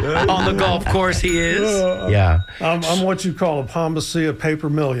 On the golf course he is. Yeah. I'm what you call a Palmacia paper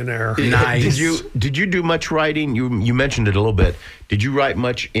millionaire. Nice. Did you do much writing? You mentioned it a little bit. Did you write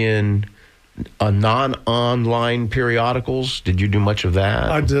much in non-online periodicals? Did you do much of that?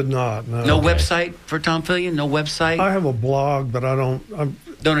 I did not. No. No website for Tom Fillion? No website? I have a blog, but I'm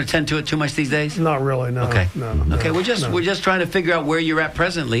Don't attend to it too much these days? not really. No. Okay. No. Okay, no, we're just trying to figure out where you're at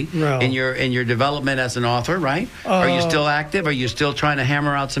presently Well. in your development as an author, right? Are you still active? Are you still trying to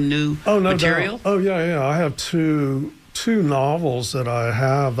hammer out some new no material? doubt. Oh yeah. I have two novels that I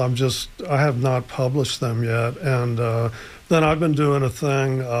have. I have not published them yet, and then I've been doing a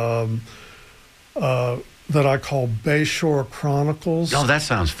thing that I call Bayshore Chronicles. Oh, that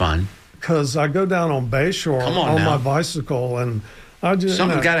sounds fun. Because I go down on Bayshore Come on on now. my bicycle, and I just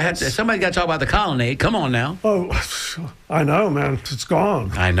Somebody got to talk about the colonnade. Come on now. Oh, I know, man. It's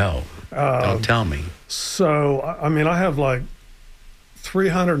gone. I know. Don't tell me. So, I mean, I have like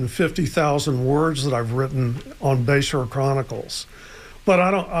 350,000 words that I've written on Bayshore Chronicles. But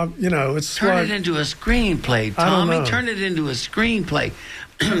it's Turn like... it into a screenplay, I don't Tommy. know. Turn it into a screenplay.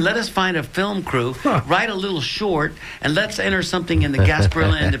 Let us find a film crew, write a little short, and let's enter something in the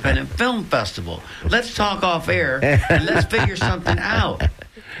Gasparilla Independent Film Festival. Let's talk off air, and let's figure something out.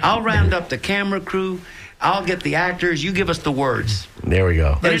 I'll round up the camera crew. I'll get the actors. You give us the words. There we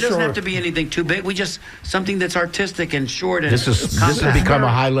go. And it doesn't Sure. have to be anything too big. We just something that's artistic and short and This has compact. become a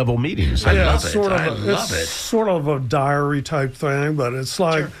high-level meeting. So I love it's it. I It's love it. sort of a diary type thing, but it's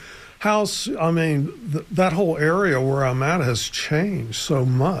like that whole area where I'm at has changed so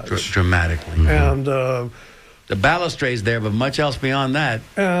much. Dramatically. And The balustrade's there, but much else beyond that.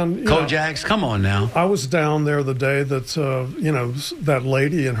 and you know, Kojaks, come on now. I was down there the day that that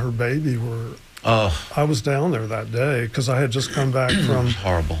lady and her baby were. Oh, I was down there that day because I had just come back from.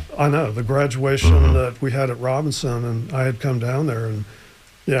 horrible. I know the graduation that we had at Robinson, and I had come down there, and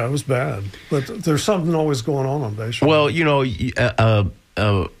yeah, it was bad. But there's something always going on Bayshore.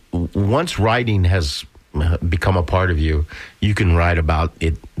 Well, once writing has become a part of you, you can write about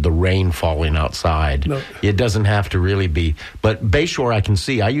it, the rain falling outside. No. It doesn't have to really be. But Bayshore, I can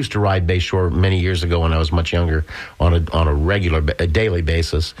see. I used to ride Bayshore many years ago when I was much younger on a regular, a daily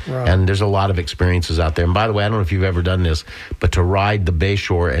basis. Right. And there's a lot of experiences out there. And by the way, I don't know if you've ever done this, but to ride the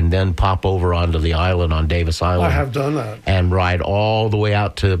Bayshore and then pop over onto the island on Davis Island. I have done that. And ride all the way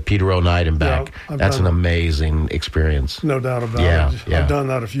out to Peter O'Knight and back. Yeah, I've That's done an that. amazing experience. No doubt about Yeah, it. yeah. I've done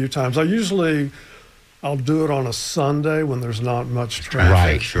that a few times. I'll do it on a Sunday when there's not much traffic.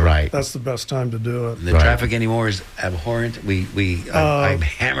 Right, sure. right. That's the best time to do it. The Right. traffic anymore is abhorrent. I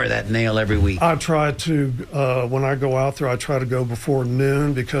hammer that nail every week. I try to, when I go out there, I try to go before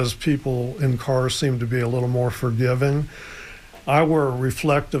noon because people in cars seem to be a little more forgiving. I wear a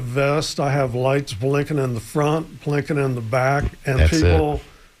reflective vest. I have lights blinking in the front, blinking in the back, and That's people,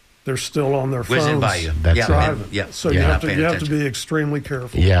 they're still on their Whizzing phones. by you. That's yeah, it. driving. yeah. So You're you not have paying to attention. be extremely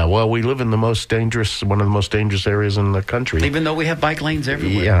careful. Yeah, well, we live in one of the most dangerous areas in the country. Even though we have bike lanes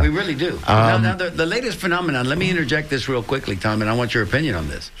everywhere. Yeah. We really do. Now the latest phenomenon, let me interject this real quickly, Tom, and I want your opinion on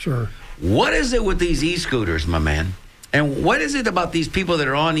this. Sure. What is it with these e-scooters, my man? And what is it about these people that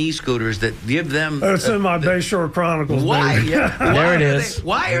are on e-scooters that give them... It's in my Bayshore Chronicles. Why? baby. Yeah. There it are is.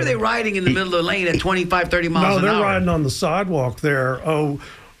 Why are they riding in the middle of the lane at 25, 30 miles No, an they're hour? riding on the sidewalk there.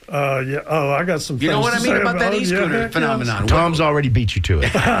 Yeah. Oh, I got some. You know things what I to mean say about that e-scooter heck phenomenon? Tom's already beat you to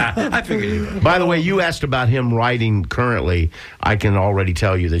it. I figured you would. By the way, you asked about him writing currently. I can already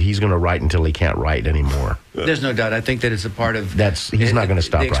tell you that he's going to write until he can't write anymore. There's no doubt. I think that it's a part of he's not going to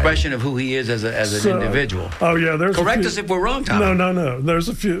stop the expression of who he is as an individual. Oh yeah, correct us if we're wrong, Tom. No. There's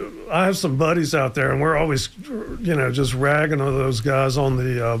a few. I have some buddies out there, and we're always, just ragging on those guys on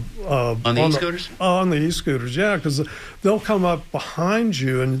the e-scooters. On the e-scooters, yeah, because they'll come up behind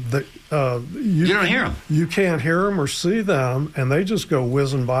you, and you don't hear them. You can't hear them or see them, and they just go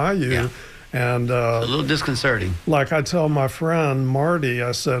whizzing by you. Yeah. And a little disconcerting. Like I tell my friend Marty,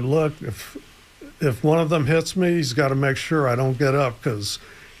 I said, look, if one of them hits me, he's got to make sure I don't get up because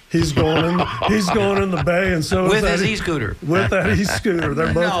he's going in the bay, and so with is his e-scooter. With that e-scooter,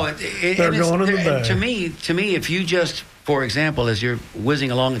 they're both they're going in the bay. To me, if you just, for example, as you're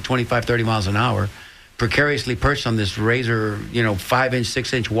whizzing along at 25, 30 miles an hour, precariously perched on this razor, 5-inch,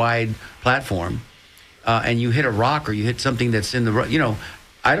 6-inch wide platform, and you hit a rock or you hit something that's in the,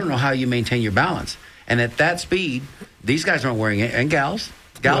 I don't know how you maintain your balance. And at that speed, these guys aren't wearing it, and gals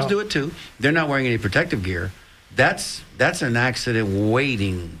do it too. They're not wearing any protective gear. That's an accident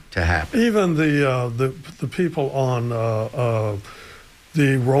waiting to happen. Even the people on the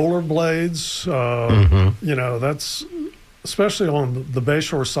rollerblades, that's especially on the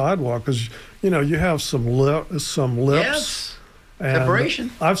Bayshore sidewalk because you have some lips. Yes. And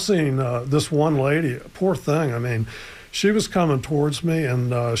separation. I've seen this one lady, poor thing. I mean, she was coming towards me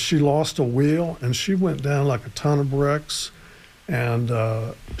and she lost a wheel and she went down like a ton of bricks. And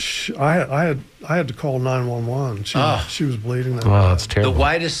I had to call 911. She was bleeding. That's terrible. The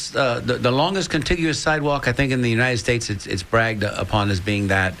widest, the longest contiguous sidewalk, I think, in the United States, it's bragged upon as being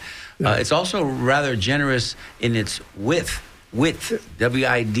that. Yeah. It's also rather generous in its width,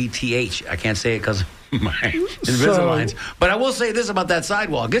 W-I-D-T-H. I can't say it because of my Invisaligns. But I will say this about that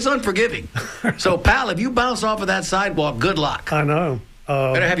sidewalk. It's unforgiving. So, pal, if you bounce off of that sidewalk, good luck. I know.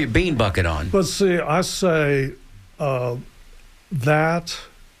 Better have your bean bucket on. But see, I say... that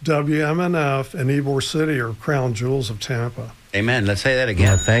WMNF and Ybor City are crown jewels of Tampa. Amen. Let's say that again.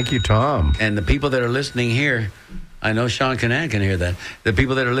 Well, thank you, Tom. And the people that are listening here, I know Sean Canan can hear that. The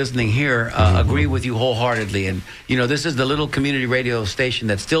people that are listening here agree with you wholeheartedly. And, this is the little community radio station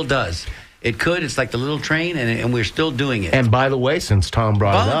that still does. It's like the little train, and we're still doing it. And by the way, since Tom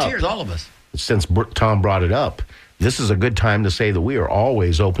brought it up. Volunteers, all of us. Since Tom brought it up, this is a good time to say that we are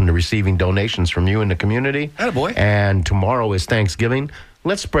always open to receiving donations from you in the community. Attaboy. And tomorrow is Thanksgiving.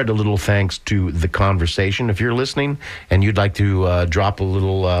 Let's spread a little thanks to The Conversation. If you're listening and you'd like to drop a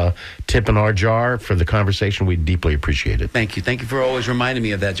little tip in our jar for The Conversation, we'd deeply appreciate it. Thank you. Thank you for always reminding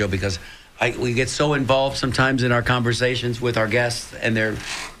me of that, Joe, because we get so involved sometimes in our conversations with our guests,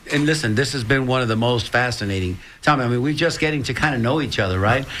 and listen, this has been one of the most fascinating. Tom, I mean, we're just getting to kind of know each other,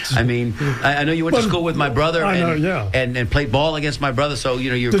 right? I mean, I know you went to school with my brother and played ball against my brother, so,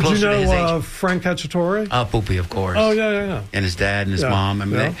 you're closer to his age. Did you know Frank Cacciatore? Poopy, of course. Oh, yeah. And his dad and his mom. I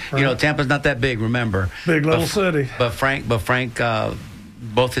mean, Tampa's not that big, remember. Big little city. But Frank,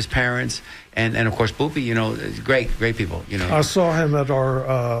 both his parents and of course, Poopy, great people, I saw him at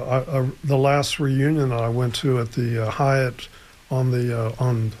the last reunion that I went to at the Hyatt on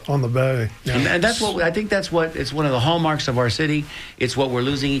the bay. Yeah. And that's what I think. It's one of the hallmarks of our city. It's what we're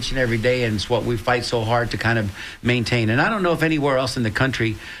losing each and every day, and it's what we fight so hard to kind of maintain. And I don't know if anywhere else in the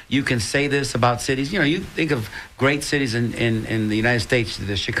country you can say this about cities. You think of great cities in the United States,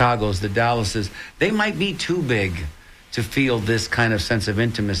 the Chicagos, the Dallases. They might be too big to feel this kind of sense of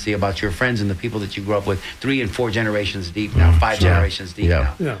intimacy about your friends and the people that you grew up with 3 and 4 generations deep now, 5 generations deep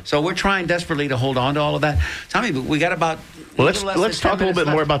now. Yeah. So we're trying desperately to hold on to all of that. Tommy, we got about... Well, let's talk a little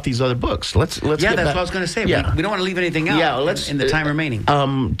bit more about these other books. Let's that's what I was going to say. Yeah. We don't want to leave anything out in the time remaining.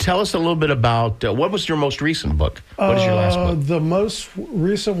 Tell us a little bit about what was your most recent book? What is your last book? The most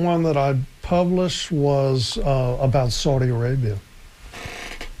recent one that I published was about Saudi Arabia.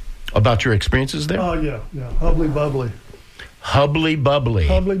 About your experiences there? Oh, yeah. Hubbly Bubbly. Hubbly Bubbly.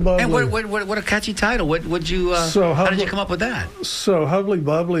 Hubbly Bubbly. And what a catchy title. How did you come up with that? So Hubbly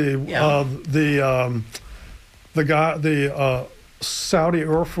Bubbly, the Saudi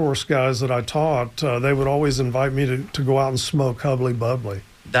Air Force guys that I taught, they would always invite me to go out and smoke Hubbly Bubbly.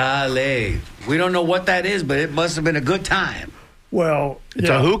 Dale. We don't know what that is, but it must have been a good time. Well, it's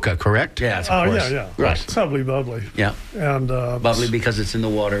a hookah, correct? Yeah, of course. Yeah. Right. It's Hubbly Bubbly. Yeah. And bubbly because it's in the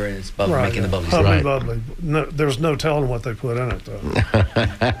water and it's making the bubbles. Hubbly Bubbly. No, there's no telling what they put in it, though.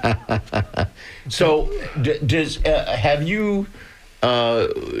 So, have you?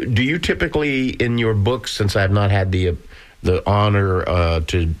 Do you typically in your books, since I have not had the honor and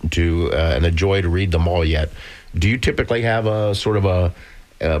the joy to read them all yet, do you typically have a sort of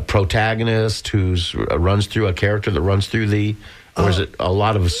a protagonist who runs through a character that runs through or is it a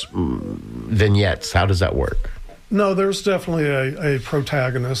lot of vignettes? How does that work? No, there's definitely a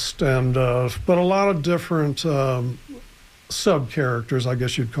protagonist, and but a lot of different sub-characters, I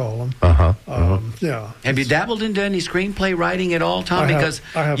guess you'd call them. Yeah. Have you dabbled into any screenplay writing at all, Tom? Because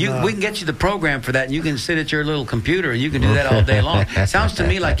we can get you the program for that, and you can sit at your little computer, and you can do that all day long. Sounds to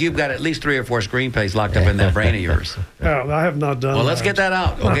me like you've got at least 3 or 4 screenplays locked up in that brain of yours. Yeah, I have not done that. Well, let's get that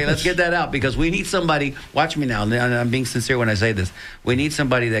out. Okay, let's get that out, because we need somebody, watch me now, and I'm being sincere when I say this, we need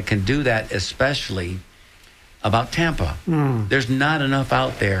somebody that can do that, especially about Tampa. There's not enough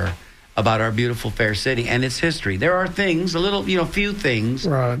out there about our beautiful fair city and its history. There are things, a little, few things,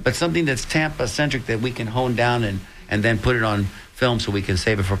 right, but something that's Tampa-centric that we can hone down and then put it on film so we can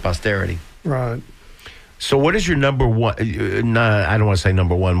save it for posterity. Right. So what is your number one, I don't want to say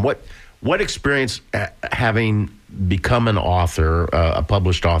number one, what experience having become an author, a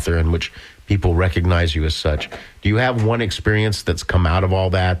published author in which people recognize you as such, do you have one experience that's come out of all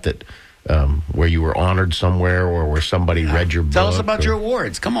that where you were honored somewhere or where somebody read your book? Tell us about your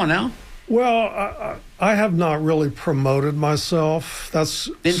awards. Come on now. Well, I have not really promoted myself. That's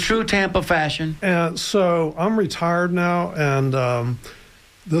in true Tampa fashion. And so I'm retired now, and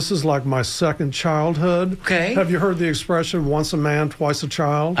this is like my second childhood. Okay. Have you heard the expression, once a man, twice a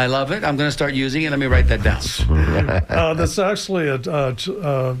child? I love it. I'm going to start using it. Let me write that down. That's actually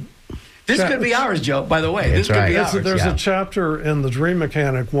this could be ours, Joe, by the way. This could be ours. There's a chapter in The Dream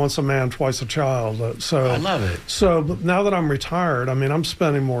Mechanic, Once a Man, Twice a Child. So I love it. So now that I'm retired, I mean, I'm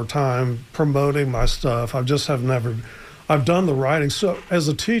spending more time promoting my stuff. I've done the writing. So as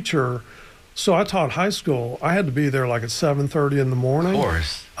a teacher, so I taught high school. I had to be there like at 7:30 in the morning. Of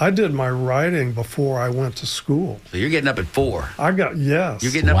course. I did my writing before I went to school. So you're getting up at 4. Yes.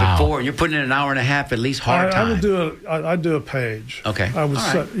 You're getting up at 4, and you're putting in an hour and a half at least hard time. I do a page. Okay.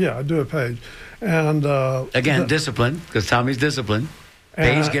 I do a page. And again, discipline, because Tommy's disciplined.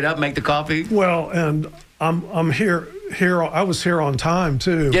 Page, get up, make the coffee. Well, and I'm here. I was here on time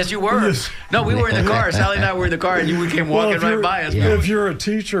too. Yes, you were. Yes. No, we were in the car. Sally and I were in the car, and we came walking right by us. If you're a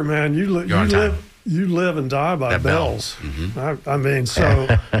teacher, man, you live and die by bells. Mm-hmm. I mean, so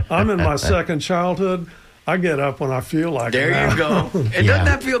I'm in my second childhood. I get up when I feel like it. There you go. And doesn't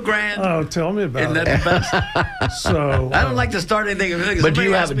that feel grand? Oh, tell me about it. Isn't that the best? So I don't like to start anything. But do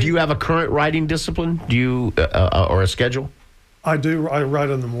you have a current writing discipline? Do you or a schedule? I do. I write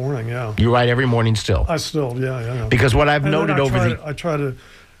in the morning. Yeah. You write every morning still. I still, yeah. Because what I've noted I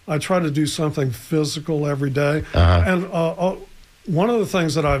try to do something physical every day. And one of the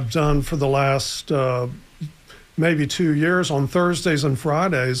things that I've done for the last maybe 2 years, on Thursdays and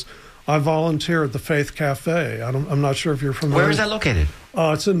Fridays, I volunteer at the Faith Cafe. I'm not sure if you're familiar. Where is that located?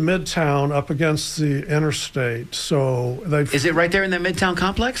 It's in Midtown, up against the interstate. So is it right there in the Midtown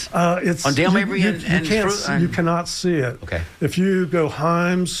complex? It's on Dale Mabry you cannot see it. Okay. If you go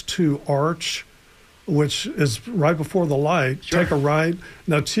Himes to Arch, which is right before the light, take a right.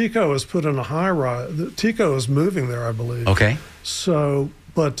 Now Tico has put in a high rise. Tico is moving there, I believe. Okay. So,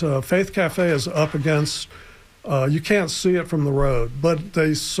 but Faith Cafe is up against. You can't see it from the road, but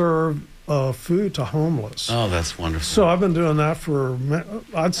they serve food to homeless. Oh, that's wonderful. So I've been doing that for,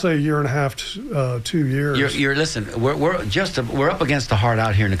 I'd say, a year and a half, 2 years. Listen, we're up against the heart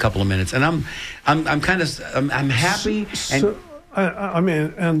out here in a couple of minutes, and I'm happy. So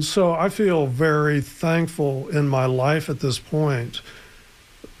I feel very thankful in my life at this point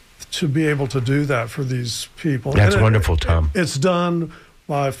to be able to do that for these people. That's wonderful, Tom. It's done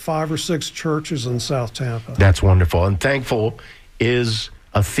by 5 or 6 churches in South Tampa. That's wonderful. And thankful is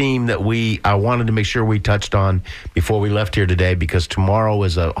a theme that I wanted to make sure we touched on before we left here today, because tomorrow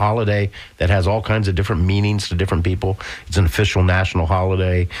is a holiday that has all kinds of different meanings to different people. It's an official national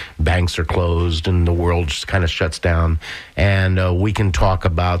holiday. Banks are closed and the world just kind of shuts down. And we can talk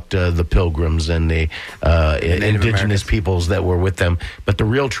about the Pilgrims and the indigenous peoples that were with them. But the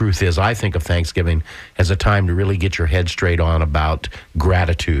real truth is, I think of Thanksgiving as a time to really get your head straight on about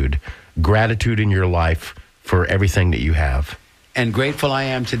gratitude in your life for everything that you have. And grateful I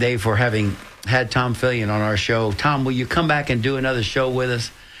am today for having had Tom Fillion on our show. Tom, will you come back and do another show with us?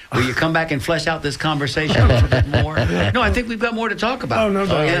 Will you come back and flesh out this conversation a little bit more? No, I think we've got more to talk about. Oh, no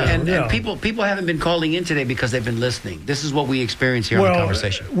doubt. And people haven't been calling in today because they've been listening. This is what we experience here on the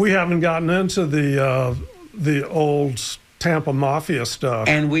conversation. We haven't gotten into the old Tampa Mafia stuff.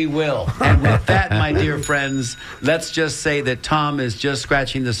 And we will. And with that, my dear friends, let's just say that Tom is just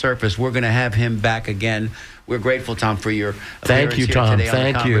scratching the surface. We're going to have him back again we're grateful, Tom, for your Thank you, appearance here Tom. today on the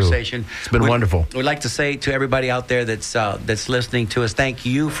Thank you. conversation. It's been wonderful. We'd like to say to everybody out there that's listening to us, thank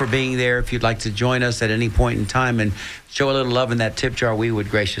you for being there. If you'd like to join us at any point in time and show a little love in that tip jar, we would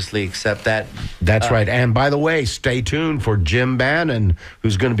graciously accept that. That's right. And by the way, stay tuned for Jim Bannon,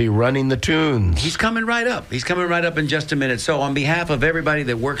 who's going to be running the tunes. He's coming right up. He's coming right up in just a minute. So on behalf of everybody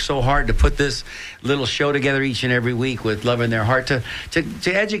that works so hard to put this little show together each and every week with love in their heart, to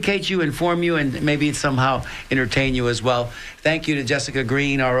educate you, inform you, and maybe somehow entertain you as well. Thank you to Jessica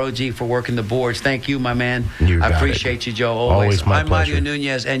Green, our OG, for working the boards. Thank you, my man. You I got appreciate it. you, Joe. Always my I'm pleasure. Mario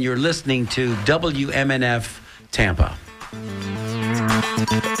Nunez, and you're listening to WMNF Tampa.